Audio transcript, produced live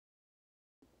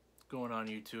going on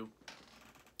YouTube?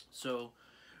 So,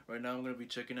 right now I'm going to be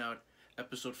checking out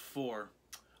episode 4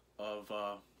 of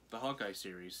the Hawkeye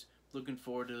series. Looking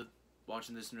forward to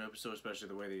watching this new episode, especially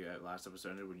the way the last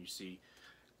episode ended when you see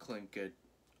Clint get,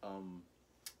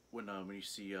 when you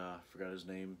see, forgot his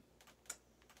name,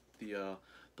 the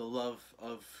love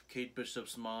of Kate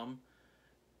Bishop's mom,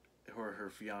 or her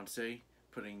fiance,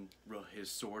 putting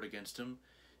his sword against him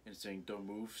and saying don't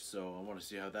move. So I want to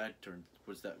see how that turns.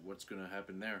 What's going to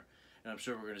happen there? And I'm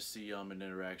sure we're going to see an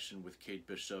interaction with Kate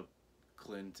Bishop,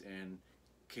 Clint, and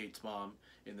Kate's mom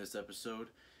in this episode.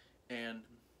 And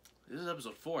this is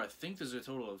episode 4. I think there's a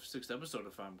total of 6 episodes,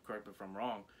 if I'm correct, if I'm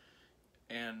wrong.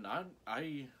 And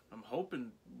I'm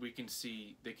hoping they can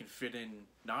fit in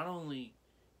not only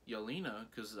Yelena,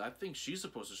 because I think she's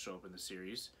supposed to show up in the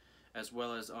series, as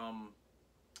well as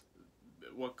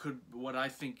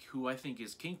who I think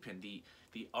is Kingpin,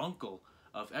 the uncle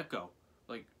of Echo.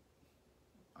 Like,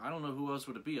 I don't know who else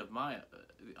would it be, of Maya,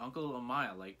 the uncle of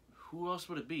Maya. Like, who else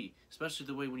would it be? Especially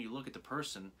the way when you look at the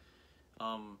person,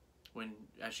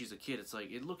 as she's a kid, it's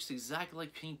like it looks exactly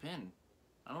like Kingpin.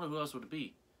 I don't know who else would it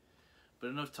be. But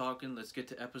enough talking. Let's get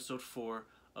to episode 4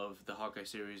 of the Hawkeye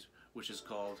series, which is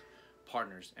called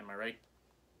Partners. Am I right?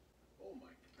 Oh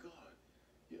my God!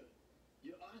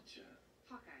 You're Archer.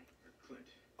 Hawkeye. Clint.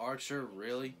 Archer,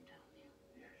 really?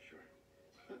 Yeah, sure.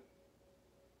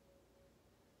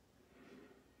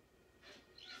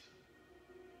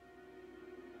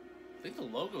 I think the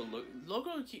logo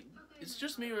it's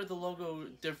just me, or the logo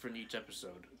different each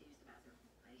episode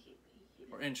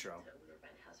or intro.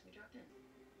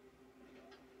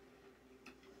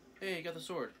 Hey, you got the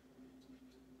sword.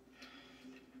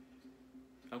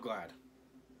 I'm glad.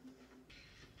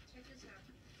 Check this out.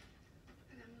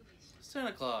 I got movies.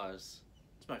 Santa Claus.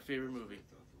 It's my favorite movie.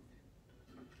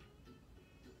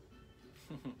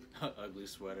 Ugly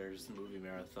Sweaters, movie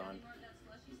marathon.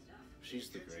 She's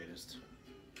the greatest.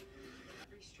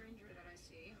 Every stranger that I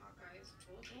see, Hawkeye is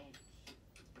full of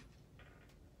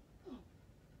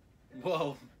hope.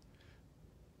 Whoa.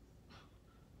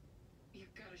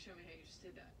 You've got to show me how you just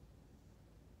did that.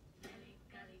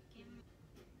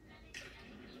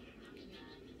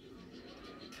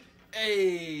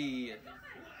 Hey!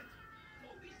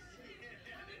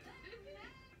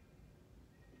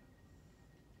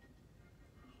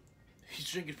 He's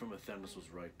drinking from a Thanos was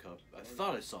right cup. I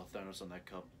thought I saw Thanos on that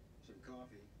cup. Some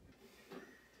coffee.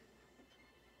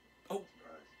 Oh!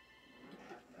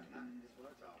 That's what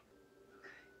I thought.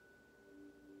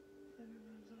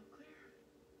 Everyone's all clear.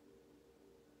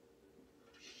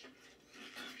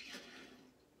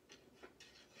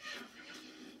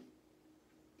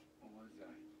 What was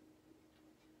that?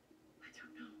 I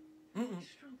don't know. Mm-mm.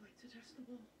 Strobe lights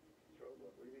adjustable. Strobe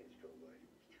light? What do you mean strobe light?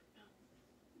 I don't know.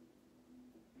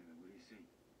 Yeah, what do you see?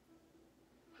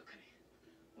 Okay.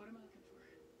 What am I looking for?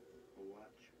 A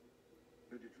watch.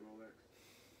 Vintage Rolex.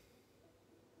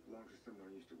 Belongs to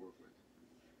someone I used to work with.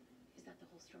 Is that the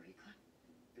whole story, Clint?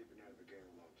 They've been out of the game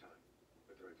a long time,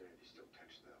 but their identity still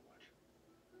attached to that watch.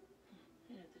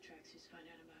 And at the tracks, he's find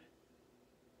out about it.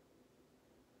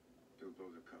 Don't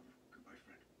blow the cover. Goodbye,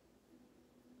 friend.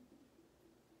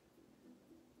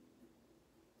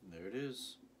 There it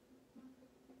is.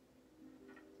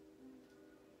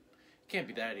 Can't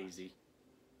be that easy.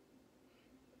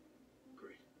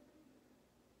 Great.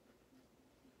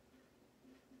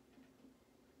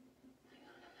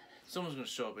 Someone's gonna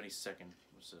show up any second.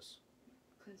 What's this?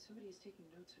 Clint, somebody is taking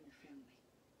notes on your family.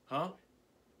 Huh?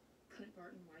 Clint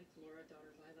Barton, wife Laura,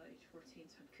 daughter Lila, age 14,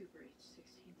 son Cooper, age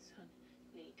 16, son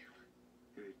Nate.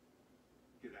 Hey,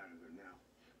 get out of there now.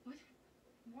 What?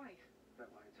 Why? That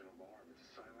line's an alarm. It's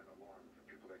a silent alarm for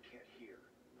people that can't hear.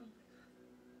 Oh my God.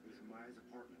 This is Maya's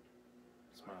apartment.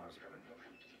 Smiles.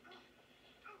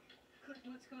 Clint,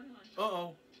 what's going on?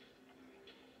 Uh-oh.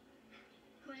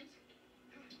 Clint?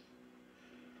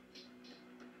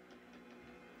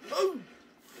 Oh!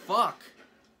 Fuck!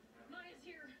 Maya's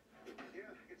here. Yeah,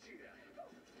 I can see that.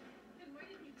 Then why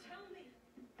didn't you tell me?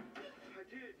 I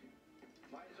did.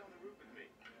 Maya's on the roof with me.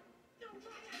 No,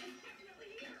 Maya is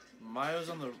definitely here. Mayo's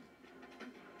on the...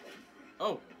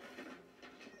 Oh!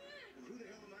 Who the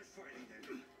hell am I fighting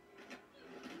then?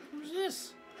 Who's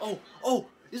this? Oh! Oh!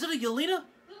 Is it a Yelena?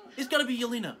 It's gotta be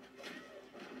Yelena.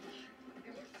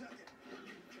 Give me a second.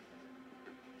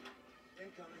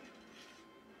 Incoming.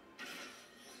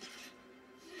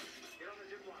 Get on the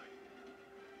zip line.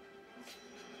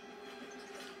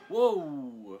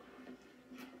 Whoa!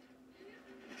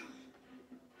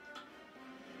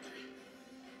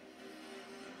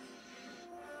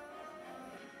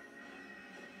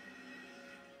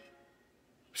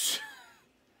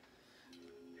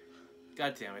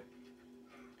 God damn it.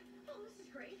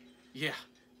 grade? Yeah.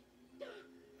 Come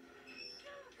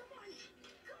on!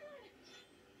 Come on!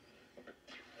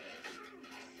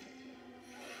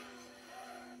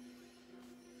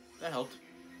 That helped.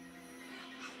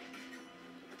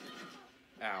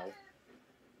 Ow.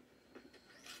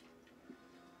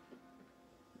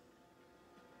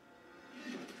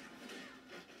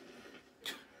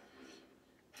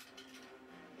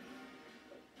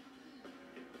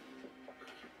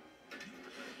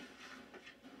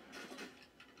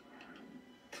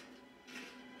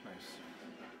 Nice.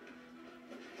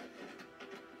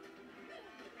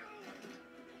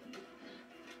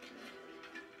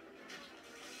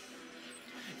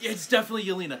 Yeah, it's definitely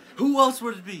Yelena. Who else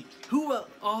would it be? Who else?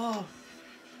 Oh.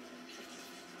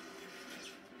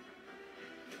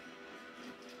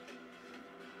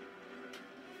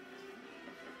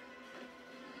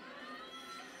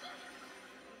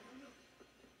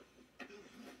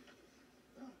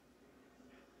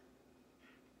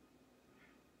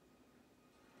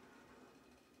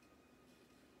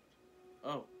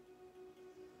 Oh.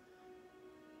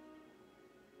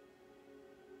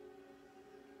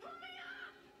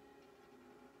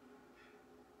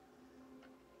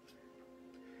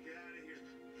 Get out of here.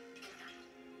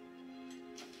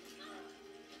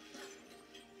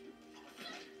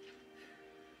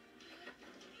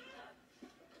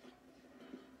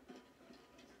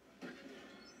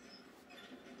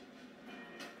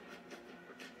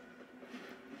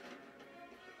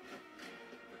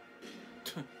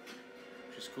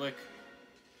 She's quick.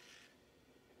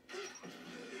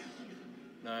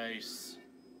 Nice.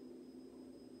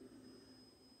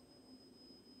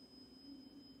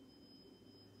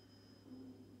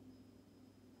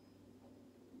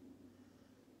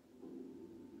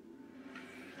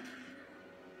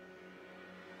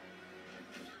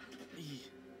 Eee.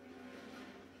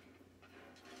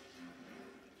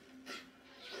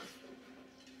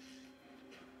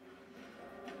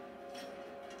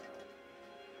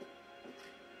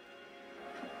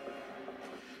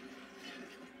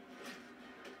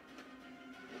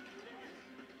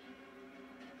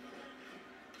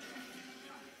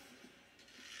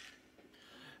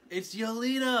 It's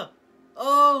Yelena!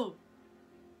 Oh!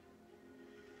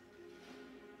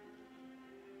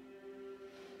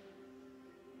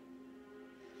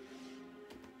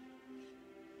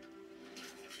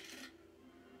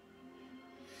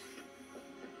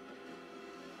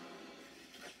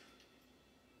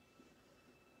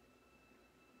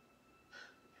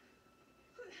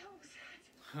 Who the hell was that?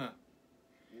 Huh.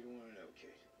 You don't want to know,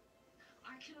 Kate.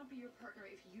 I cannot be your partner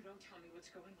if you don't tell me what's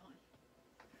going on.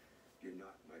 You're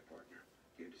not my partner.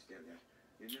 You understand that?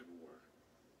 You never were.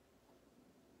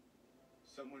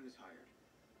 Someone is hired.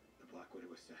 The Black Widow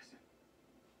assassin.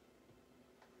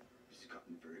 This has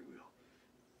gotten very real.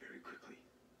 Very quickly.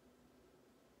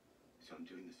 So I'm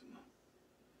doing this alone.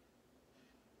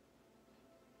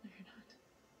 No, you're not.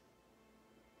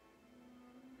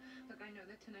 Look, I know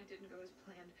that tonight didn't go as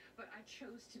planned, but I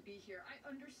chose to be here. I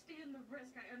understand the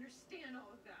risk. I understand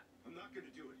all of that. I'm not going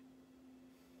to do it.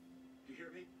 Do you hear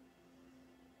me?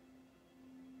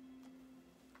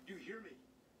 Do you hear me?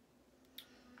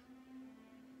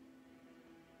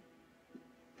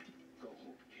 Go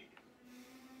home, Kate.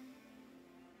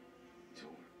 It's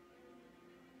over.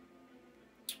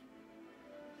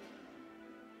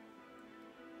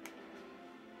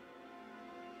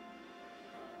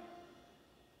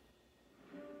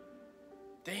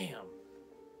 Damn.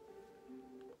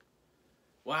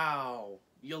 Wow.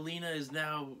 Yelena is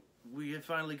now... We have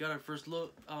finally got our first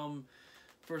look,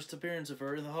 first appearance of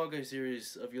her in the Hawkeye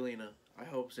series of Yelena. I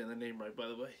hope I'm saying the name right, by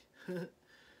the way.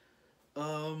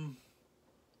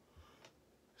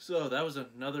 So that was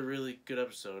another really good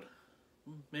episode.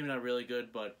 Maybe not really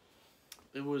good, but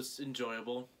it was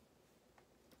enjoyable.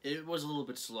 It was a little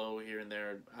bit slow here and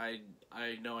there. I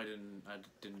know I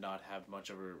did not have much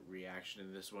of a reaction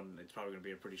in this one. It's probably gonna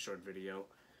be a pretty short video.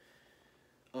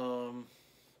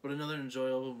 But another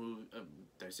enjoyable movie.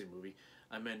 Did I say movie?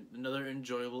 I meant another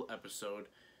enjoyable episode.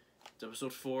 It's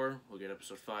episode 4. We'll get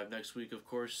episode 5 next week, of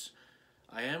course.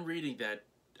 I am reading that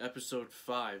episode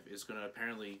 5 is gonna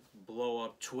apparently blow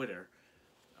up Twitter.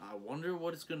 I wonder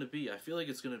what it's gonna be. I feel like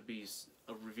it's gonna be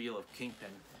a reveal of Kingpin.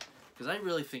 Because I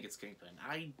really think it's Kingpin.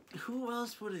 Who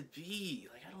else would it be?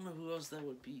 Like, I don't know who else that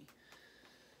would be.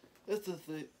 That's the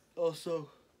thing. Also,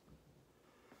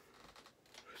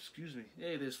 excuse me.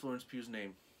 Hey, there's Florence Pugh's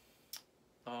name.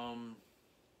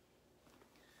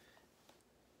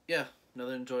 Yeah,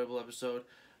 another enjoyable episode.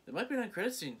 There might be an end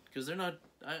credit scene, because they're not...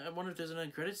 I wonder if there's an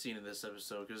end credit scene in this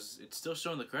episode, because it's still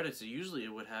showing the credits. Usually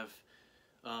it would have...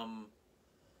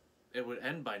 it would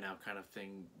end by now kind of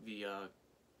thing.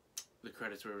 The the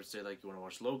credits where it would say like you want to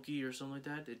watch Loki or something like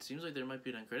that. It seems like there might be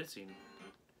an end credit scene.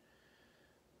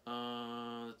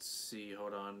 Let's see.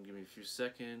 Hold on. Give me a few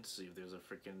seconds. See if there's a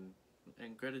freaking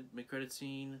mid credit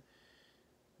scene.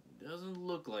 Doesn't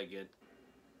look like it.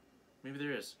 Maybe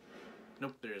there is.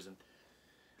 Nope, there isn't.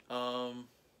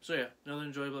 So yeah, another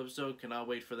enjoyable episode. Cannot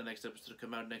wait for the next episode to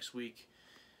come out next week.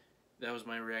 That was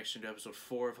my reaction to episode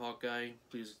 4 of Hawkeye.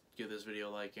 Please give this video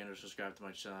a like and or subscribe to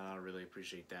my channel. I really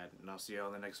appreciate that. And I'll see you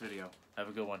all in the next video. Have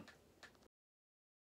a good one.